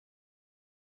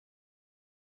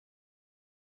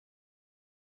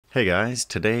Hey guys,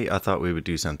 today I thought we would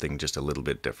do something just a little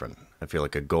bit different. I feel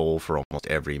like a goal for almost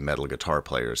every metal guitar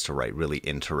player is to write really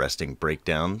interesting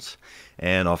breakdowns,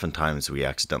 and oftentimes we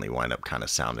accidentally wind up kind of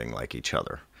sounding like each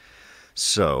other.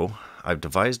 So I've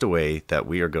devised a way that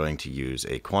we are going to use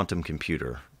a quantum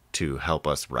computer to help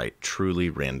us write truly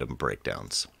random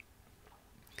breakdowns.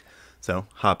 So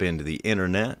hop into the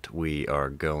internet, we are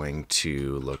going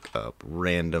to look up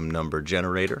random number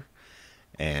generator.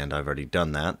 And I've already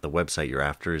done that. The website you're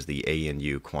after is the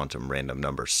ANU Quantum Random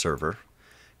Number Server.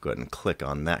 Go ahead and click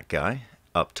on that guy.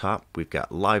 Up top, we've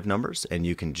got live numbers, and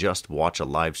you can just watch a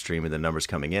live stream of the numbers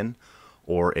coming in,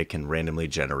 or it can randomly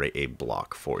generate a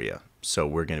block for you. So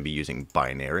we're going to be using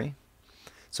binary.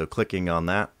 So clicking on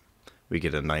that, we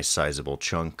get a nice sizable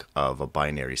chunk of a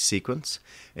binary sequence,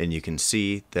 and you can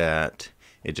see that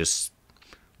it just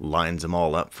lines them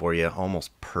all up for you,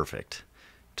 almost perfect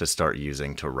to start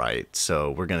using to write. So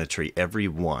we're going to treat every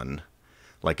one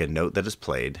like a note that is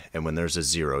played, and when there's a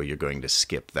zero, you're going to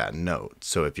skip that note.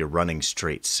 So if you're running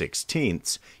straight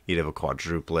 16ths, you'd have a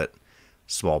quadruplet,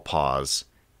 small pause,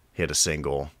 hit a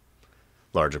single,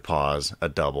 larger pause, a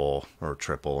double or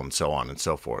triple, and so on and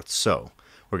so forth. So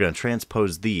we're going to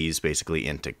transpose these basically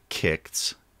into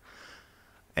kicks,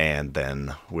 and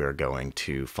then we're going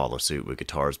to follow suit with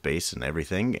guitars, bass, and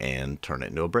everything, and turn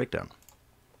it into a breakdown.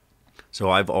 So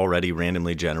I've already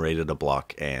randomly generated a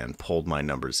block and pulled my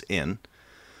numbers in.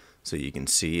 So you can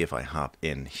see if I hop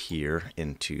in here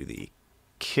into the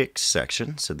kicks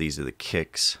section. So these are the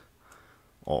kicks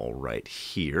all right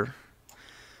here.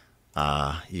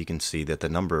 You can see that the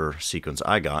number sequence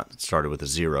I got started with a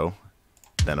 0,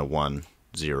 then a 1,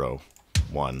 0,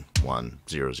 1, 1,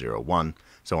 0, 0, 1,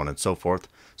 so on and so forth.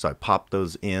 So I popped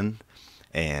those in,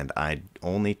 and I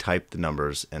only typed the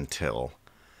numbers until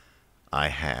I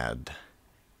had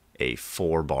a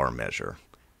 4-bar measure.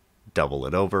 Double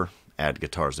it over, add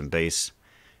guitars and bass,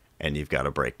 and you've got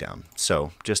a breakdown.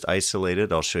 So just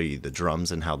isolated, I'll show you the drums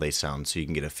and how they sound so you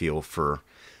can get a feel for,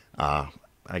 I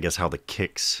guess, how the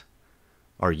kicks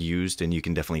are used, and you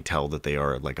can definitely tell that they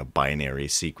are like a binary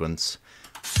sequence.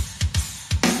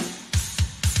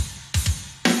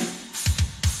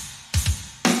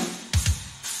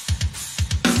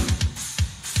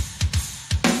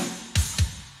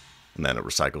 And then it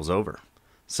recycles over.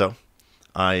 So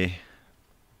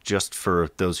just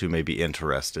for those who may be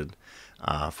interested,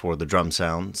 for the drum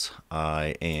sounds,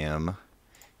 I am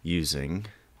using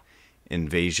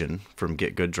Invasion from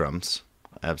Get Good Drums.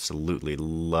 Absolutely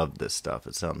love this stuff.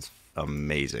 It sounds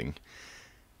amazing.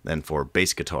 Then for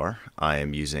bass guitar, I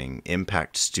am using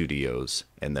Impact Studios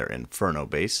and their Inferno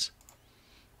bass.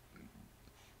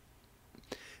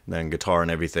 Then guitar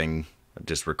and everything, I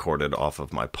just recorded off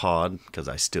of my pod because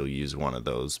I still use one of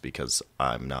those because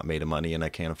I'm not made of money and I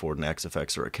can't afford an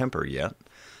XFX or a Kemper yet.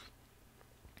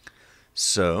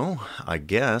 So I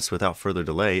guess without further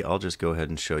delay, I'll just go ahead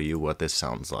and show you what this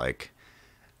sounds like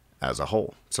as a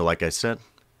whole. So like I said,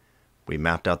 we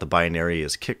mapped out the binary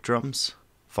as kick drums,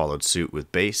 followed suit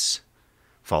with bass,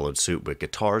 followed suit with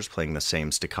guitars playing the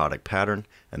same staccato pattern,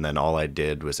 and then all I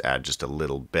did was add just a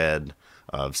little bed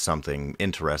of something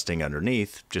interesting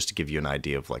underneath just to give you an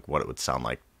idea of like what it would sound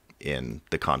like in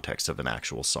the context of an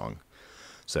actual song.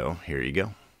 So here you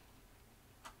go.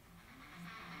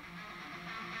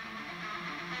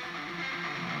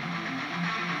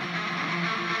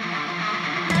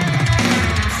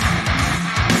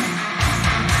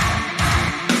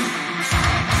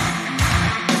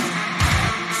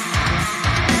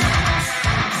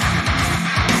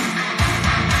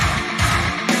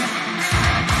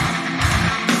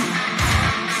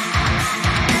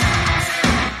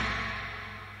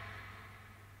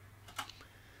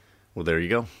 Well, there you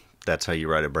go. That's how you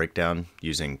write a breakdown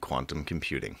using quantum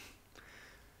computing.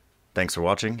 Thanks for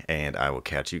watching, and I will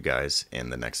catch you guys in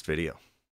the next video.